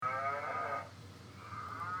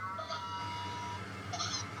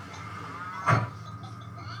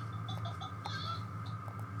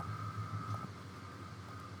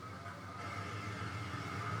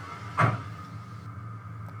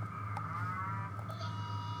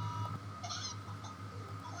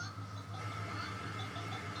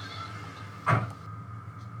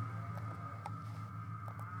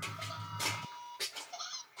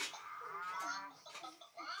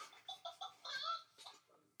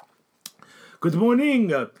Good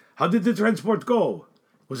morning. How did the transport go?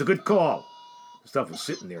 Was a good call. The stuff was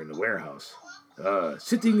sitting there in the warehouse.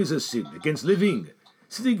 Sitting is a sin against living.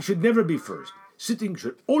 Sitting should never be first. Sitting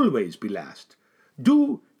should always be last.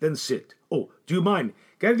 Do, then sit. Oh, do you mind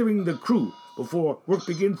gathering the crew before work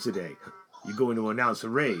begins today? You're going to announce a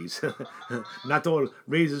raise. Not all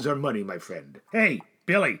raises are money, my friend. Hey,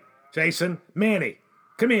 Billy, Jason, Manny,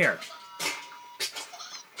 come here.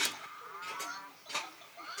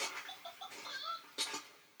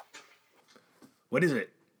 What is it?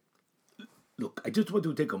 Look, I just want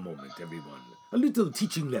to take a moment, everyone. A little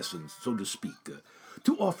teaching lesson, so to speak.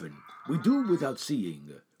 Too often, we do without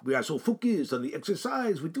seeing. We are so focused on the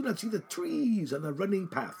exercise, we do not see the trees on the running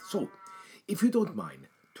path. So, if you don't mind,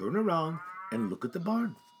 turn around and look at the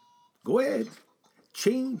barn. Go ahead.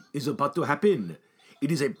 Change is about to happen.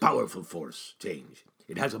 It is a powerful force, change.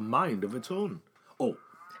 It has a mind of its own. Oh,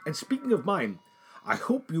 and speaking of mind, I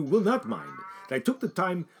hope you will not mind that I took the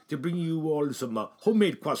time to bring you all some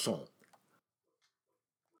homemade croissant.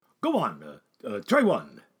 Go on, try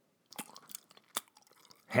one.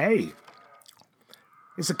 Hey,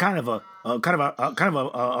 it's a kind of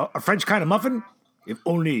a French kind of muffin. If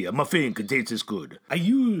only a muffin could taste this good. I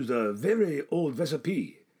used a very old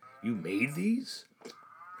recipe. You made these?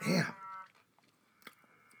 Yeah,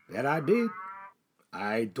 that I did.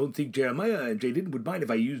 I don't think Jeremiah and Jaden would mind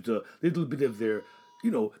if I used a little bit of their,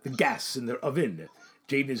 the gas in their oven.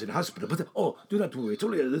 Jaden is in hospital, but do not worry. It's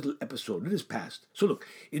only a little episode. It is past. So look,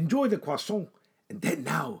 enjoy the croissant, and then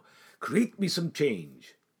now, create me some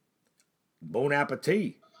change. Bon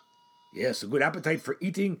appetit. Yes, a good appetite for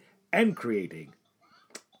eating and creating.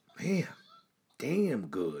 Man, damn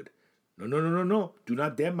good. No. Do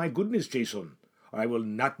not damn my goodness, Jason, or I will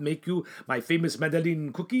not make you my famous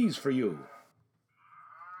Madeleine cookies for you.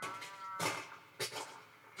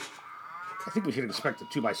 I think we should expect the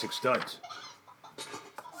 2x6 studs.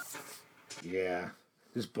 Yeah,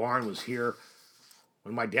 this barn was here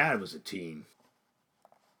when my dad was a teen.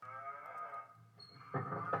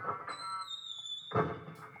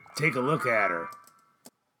 Take a look at her.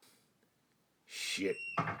 Shit,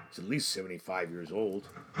 she's at least 75 years old.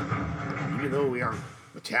 Even though we aren't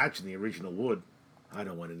attached in the original wood, I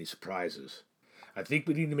don't want any surprises. I think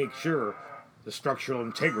we need to make sure the structural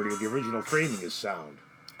integrity of the original framing is sound.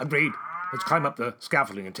 Agreed. Let's climb up the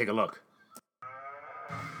scaffolding and take a look.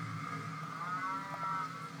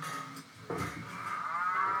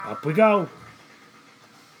 Up we go.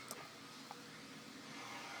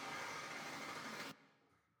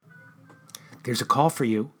 There's a call for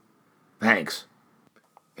you. Thanks.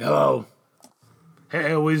 Hello.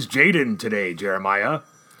 How is Jaden today, Jeremiah?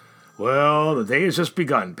 Well, the day has just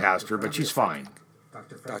begun, Pastor, but she's fine.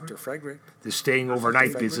 Dr. Frederick. This staying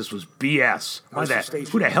overnight business was BS.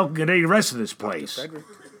 Who the hell can get any rest in this place?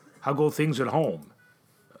 How go things at home?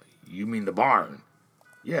 You mean the barn?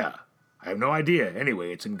 Yeah, I have no idea.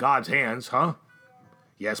 Anyway, it's in God's hands, huh?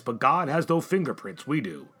 Yes, but God has no fingerprints. We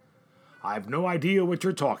do. I have no idea what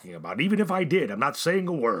you're talking about. Even if I did, I'm not saying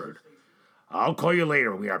a word. I'll call you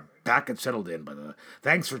later when we are back and settled in, but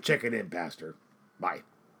thanks for checking in, Pastor. Bye.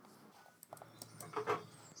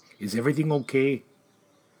 Is everything okay?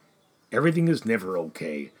 Everything is never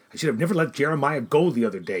okay. I should have never let Jeremiah go the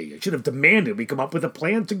other day. I should have demanded we come up with a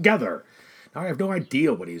plan together. Now I have no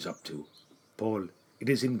idea what he's up to. Paul, it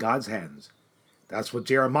is in God's hands. That's what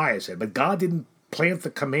Jeremiah said, but God didn't plant the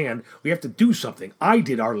command. We have to do something. I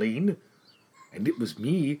did, Arlene. And it was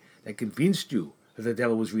me that convinced you that the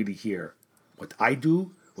devil was really here. What I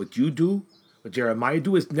do, what you do, what Jeremiah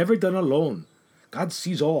do is never done alone. God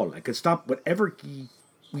sees all. I can stop whatever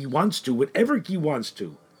he wants to, whatever he wants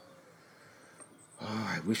to.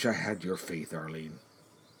 Oh, I wish I had your faith, Arlene.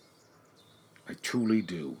 I truly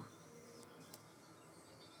do.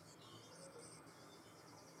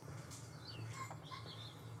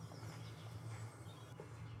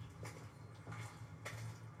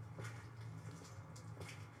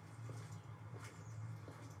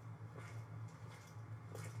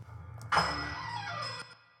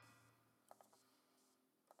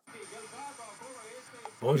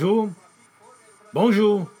 Bonjour.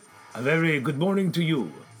 Bonjour. A very good morning to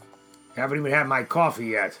you. Haven't even had my coffee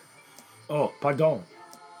yet. Oh, pardon.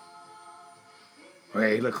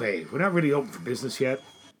 Hey, look, we're not really open for business yet.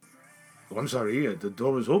 Oh, I'm sorry, the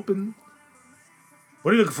door is open.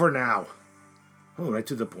 What are you looking for now? Oh, right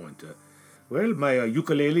to the point. Well, my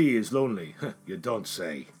ukulele is lonely. You don't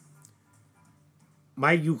say.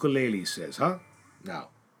 My ukulele says, huh? Now,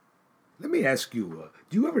 let me ask you,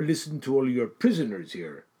 do you ever listen to all your prisoners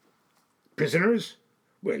here? Prisoners?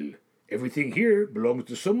 Well, everything here belongs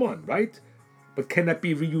to someone, right? But cannot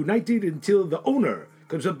be reunited until the owner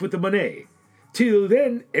comes up with the money. Till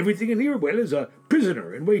then, everything in here, well, is a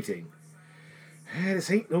prisoner in waiting. This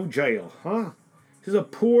ain't no jail, huh? This is a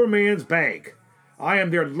poor man's bank. I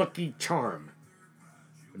am their lucky charm.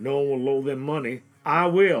 No one will owe them money. I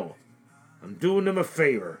will. I'm doing them a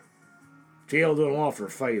favor. Jail don't offer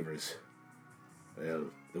favors. Well,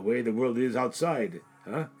 the way the world is outside,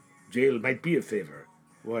 huh? Jail might be a favor.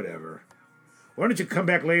 Whatever. Why don't you come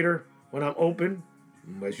back later when I'm open?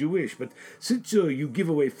 As you wish. But since you give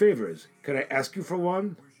away favors, can I ask you for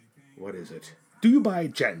one? What is it? Do you by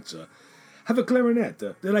chance have a clarinet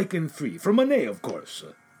that I can free? From Monet, of course.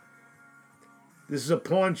 This is a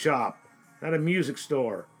pawn shop, not a music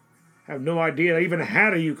store. I have no idea I even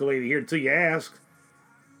had a ukulele here until you asked.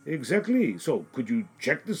 Exactly. So, could you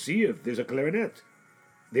check to see if there's a clarinet?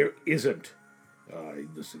 There isn't.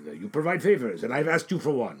 Listen, you provide favors, and I've asked you for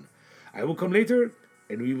one. I will come later,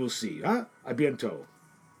 and we will see. Huh? A bientôt.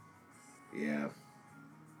 Yeah.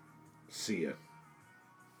 See ya.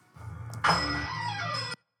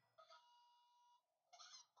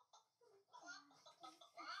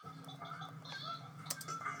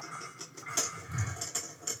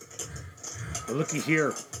 Well, looky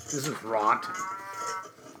here. This is rot.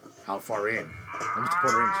 How far in? Almost a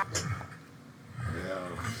quarter inch. Yeah.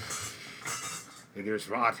 Hey, there's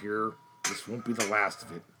rot here. This won't be the last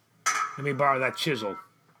of it. Let me borrow that chisel.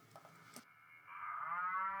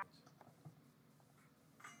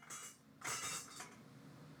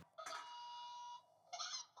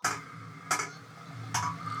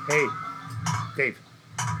 Hey, Dave,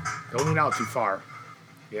 don't lean out too far.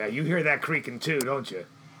 Yeah, you hear that creaking too, don't you?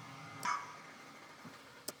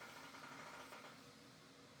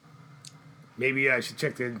 Maybe I should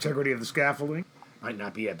check the integrity of the scaffolding. Might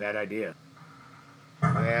not be a bad idea.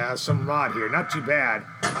 Yeah, some rot here, not too bad.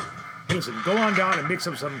 Hey, listen, go on down and mix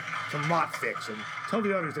up some rot fix and tell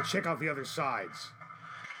the others to check out the other sides.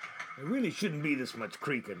 There really shouldn't be this much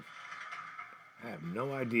creaking. I have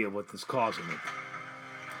no idea what's causing it.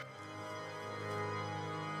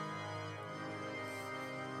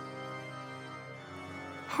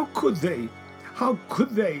 How could they? How could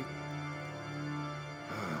they?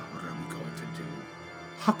 What are we going to do?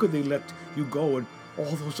 How could they let you go and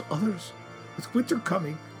all those others? With winter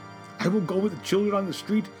coming, I will go with the children on the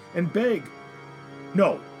street and beg.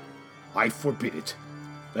 No, I forbid it.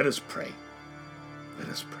 Let us pray. Let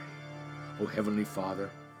us pray. O Heavenly Father,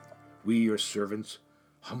 we, your servants,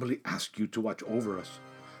 humbly ask you to watch over us.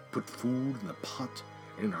 Put food in the pot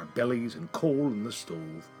and in our bellies and coal in the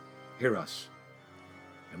stove. Hear us.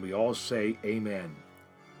 And we all say, Amen.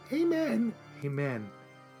 Amen. Amen.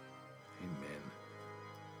 Amen.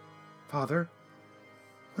 Father,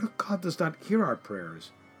 what if God does not hear our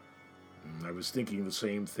prayers? I was thinking the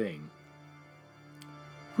same thing.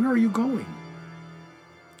 Where are you going?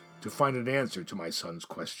 To find an answer to my son's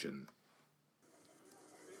question.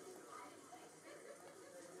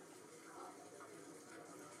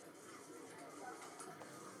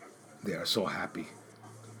 They are so happy.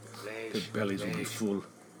 Their bellies will be full.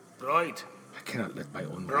 Right. I cannot let my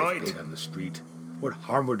own wife beg on the street. What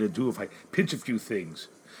harm would it do if I pinch a few things?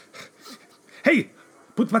 Hey,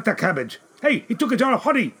 put back that cabbage. Hey, he took a jar of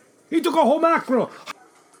honey. He took a whole mackerel.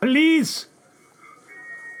 Police!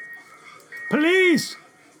 Police!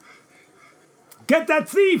 Get that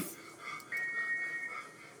thief!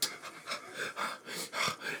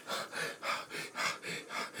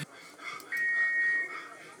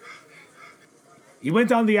 He went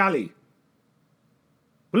down the alley.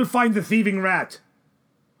 We'll find the thieving rat.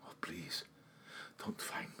 Oh, please, don't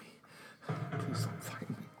find me. Please don't find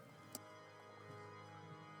me.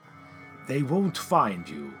 They won't find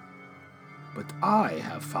you, but I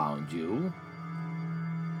have found you.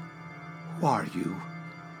 Who are you?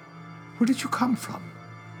 Where did you come from?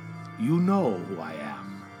 You know who I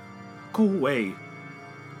am. Go away.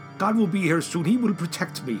 God will be here soon. He will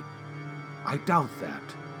protect me. I doubt that.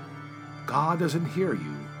 God doesn't hear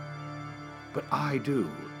you, but I do.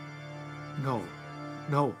 No,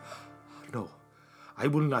 no, no. I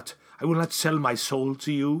will not sell my soul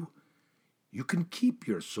to you. You can keep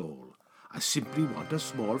your soul. I simply want a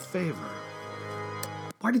small favor.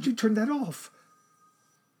 Why did you turn that off?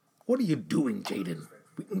 What are you doing, Jaden?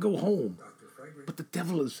 We can go home. But the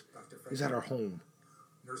devil is at our home.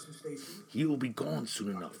 He will be gone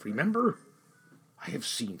soon enough, remember? I have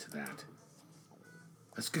seen to that.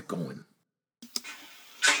 Let's get going.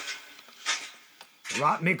 The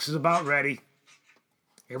rot mix is about ready.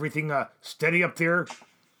 Everything steady up there,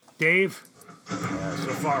 Dave?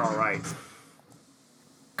 So far, all right.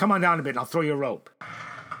 Come on down a bit and I'll throw you a rope.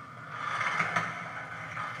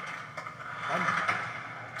 1,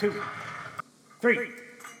 2, 3.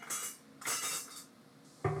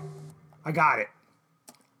 I got it.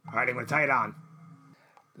 All right, I'm going to tie it on.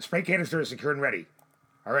 The spray canister is secured and ready.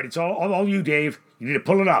 All right, it's all you, Dave. You need to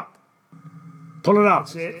pull it up. Pull it up.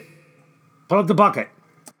 That's it. Pull up the bucket.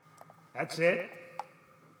 That's it.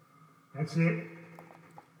 That's it.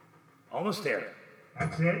 Almost there.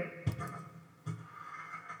 That's it.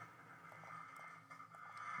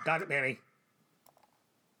 Got it, Manny.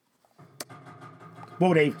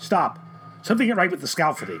 Whoa, Dave, stop. Something ain't right with the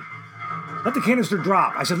scaffolding. Let the canister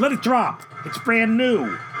drop. I said let it drop. It's brand new.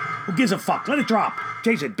 Who gives a fuck? Let it drop.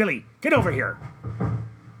 Jason, Billy, get over here.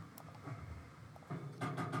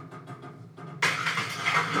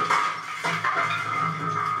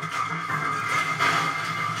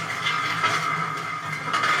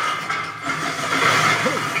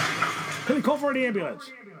 Billy, call for an ambulance.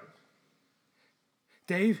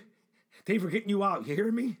 Dave, we're getting you out. You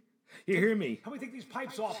hear me? You hear me? Help me take these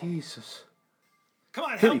pipes off. Jesus. Come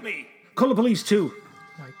on, help me. Call the police, too.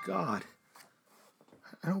 My God.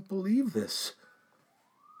 I don't believe this.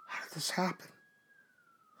 How did this happen?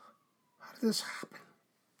 How did this happen?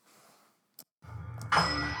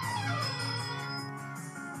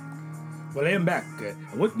 Well, I am back.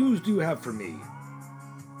 What news do you have for me?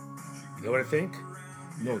 You know what I think?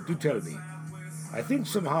 No, do tell me. I think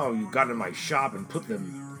somehow you got in my shop and put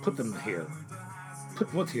them here.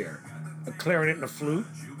 Put what here? A clarinet and a flute?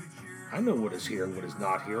 I know what is here and what is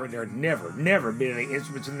not here, and there have never been any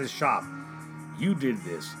instruments in this shop. You did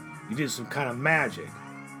this. You did some kind of magic.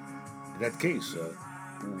 In that case,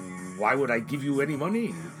 why would I give you any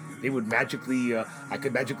money? They would magically, I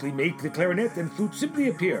could magically make the clarinet and flute simply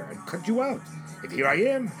appear and cut you out. And here I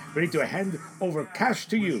am, ready to hand over cash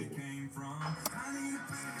to you.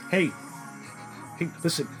 Hey,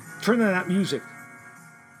 listen, turn on that music.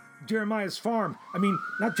 Jeremiah's farm. I mean,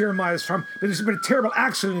 not Jeremiah's farm, but there's been a terrible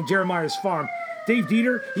accident in Jeremiah's farm. Dave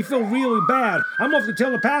Dieter, he felt really bad. I'm off to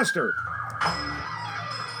tell the pastor.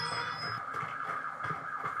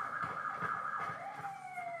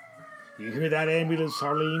 You hear that ambulance,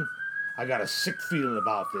 Harleen? I got a sick feeling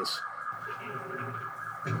about this.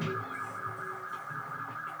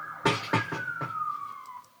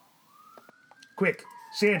 Quick,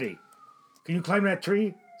 Sandy, can you climb that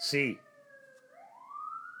tree? See.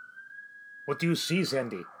 What do you see,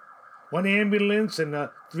 Sandy? One ambulance and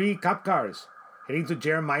 3 cop cars heading to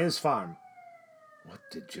Jeremiah's farm. What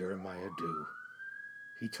did Jeremiah do?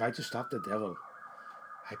 He tried to stop the devil.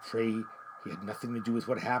 I pray he had nothing to do with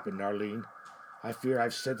what happened, Arlene. I fear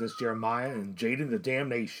I've sentenced Jeremiah and Jaden to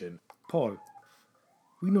damnation. Paul,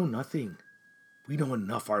 we know nothing. We know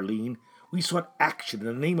enough, Arlene. We sought action in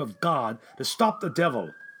the name of God to stop the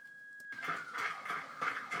devil.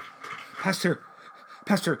 Pastor,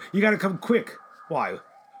 you gotta come quick. Why?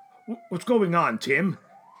 What's going on, Tim?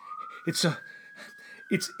 It's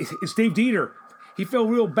Dave Dieter. He fell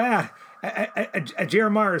real bad at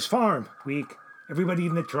Jeremiah's farm. Weak. Everybody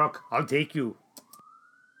in the truck. I'll take you.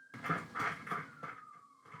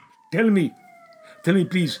 Tell me,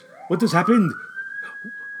 please, what has happened?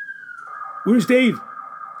 Where's Dave?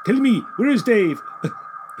 Tell me, where is Dave?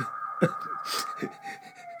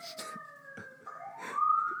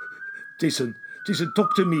 Jason,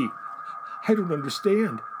 talk to me. I don't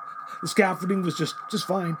understand. The scaffolding was just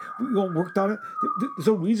fine. We all worked on it. There's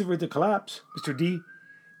no reason for it to collapse. Mr. D,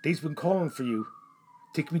 Dave's been calling for you.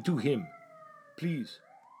 Take me to him, please.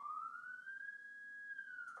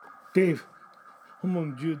 Dave. Oh,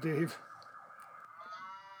 mon Dieu, Dave.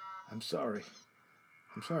 I'm sorry.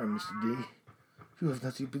 Mr. D. You have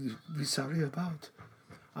nothing to be sorry about.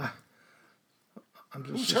 I'm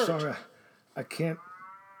just so sorry. I can't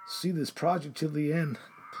see this project till the end.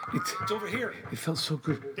 It's over here. It felt so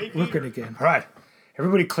good Dave working here. Again. All right.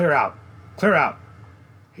 Everybody clear out. Clear out.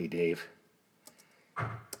 Hey, Dave.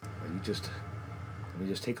 Let me just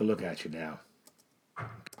take a look at you now.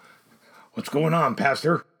 What's going on,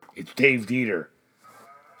 Pastor? It's Dave Dieter.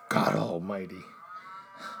 God almighty.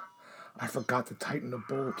 I forgot to tighten the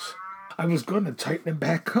bolts. I was going to tighten them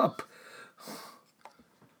back up.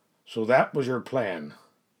 So that was your plan?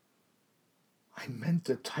 I meant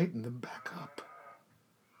to tighten them back up.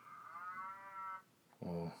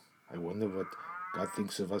 Oh, I wonder what God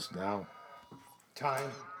thinks of us now.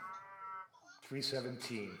 Time,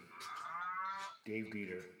 3:17. Dave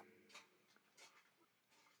Dieter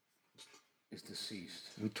is deceased.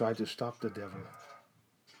 We tried to stop the devil.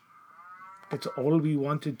 It's all we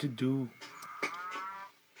wanted to do.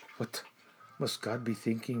 What must God be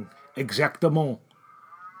thinking? Exactement,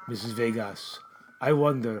 Mrs. Vegas. I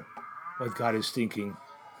wonder what God is thinking.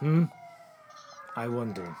 I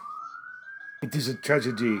wonder. It is a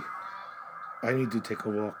tragedy. I need to take a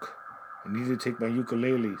walk. I need to take my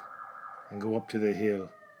ukulele and go up to the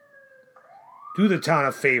hill. Do the town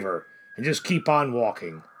a favor and just keep on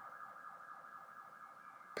walking.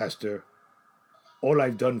 Pastor, all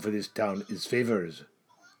I've done for this town is favors.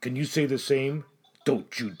 Can you say the same?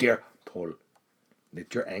 Don't you dare, Paul.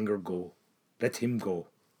 Let your anger go. Let him go.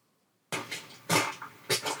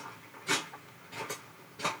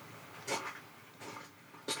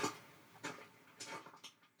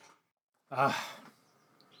 I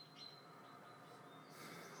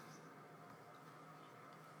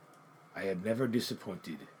am never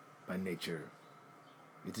disappointed by nature.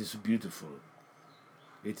 It is beautiful.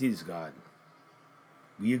 It is God.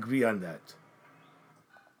 We agree on that.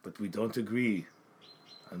 But we don't agree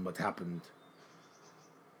on what happened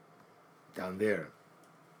down there.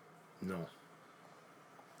 No.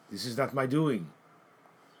 This is not my doing.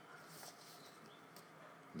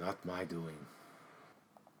 Not my doing.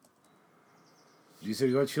 These are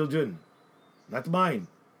your children, not mine.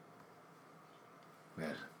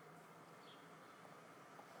 Well,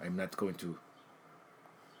 I'm not going to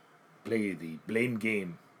play the blame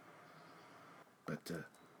game, but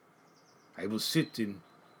I will sit and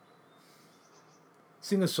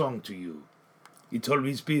sing a song to you. It's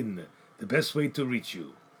always been the best way to reach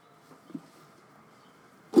you.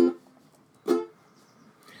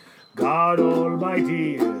 God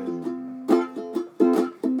Almighty,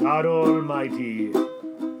 God Almighty,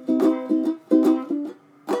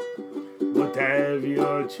 what have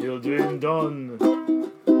your children done?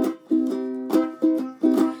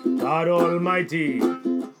 God Almighty,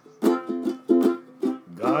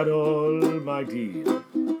 God Almighty,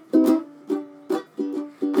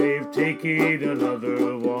 they've taken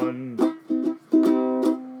another one.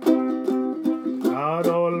 God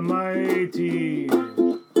Almighty,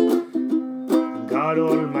 God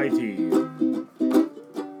Almighty,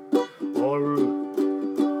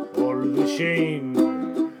 all the shame.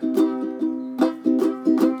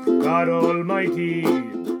 God Almighty,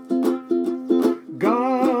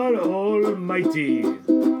 God Almighty,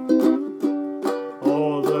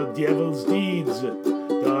 all the devil's deeds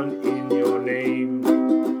done in your name.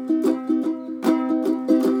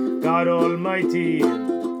 God Almighty,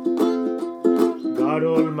 God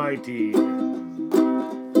Almighty,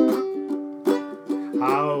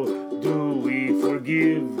 how do we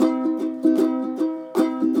forgive?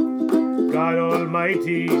 God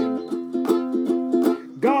Almighty,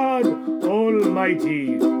 God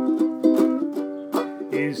Almighty,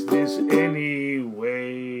 is this any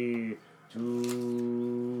way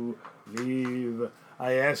to live?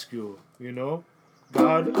 I ask you,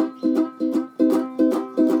 God,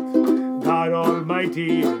 God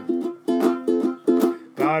Almighty,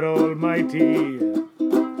 God Almighty,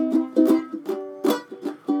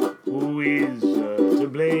 who is to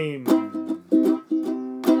blame?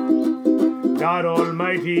 God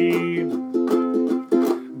Almighty,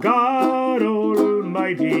 God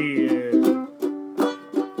Almighty,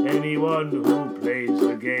 anyone who plays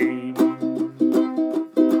the game.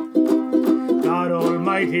 God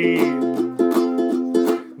Almighty,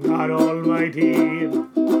 God Almighty,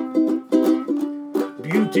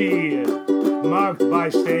 beauty marked by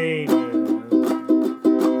stain.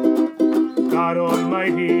 God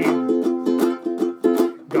Almighty,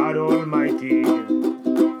 God Almighty,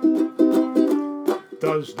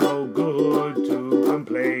 does no good to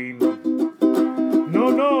complain.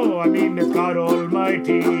 No, I mean it's God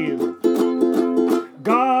Almighty,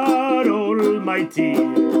 God Almighty,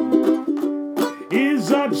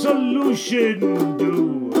 is absolution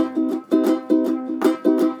due.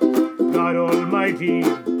 God Almighty,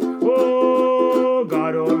 oh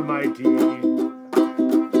God Almighty,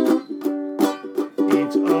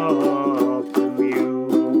 it's up to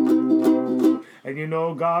you. And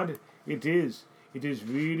God, it is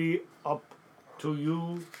really up to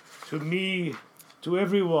you, to me, to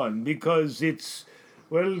everyone, because it's,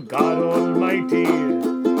 well, God Almighty,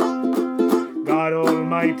 God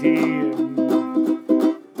Almighty,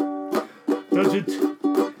 does it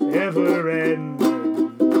ever end?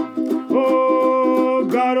 Oh,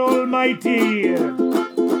 God Almighty,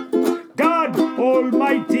 God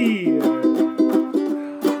Almighty,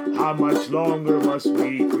 how much longer must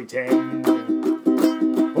we pretend?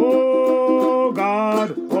 Oh,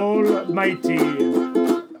 God Almighty,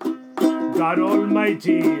 God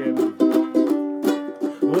Almighty,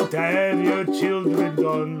 what have your children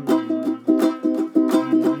done?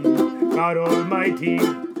 God Almighty,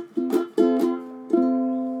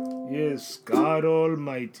 yes, God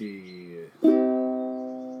Almighty,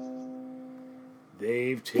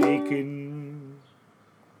 they've taken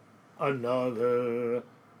another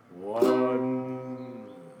one.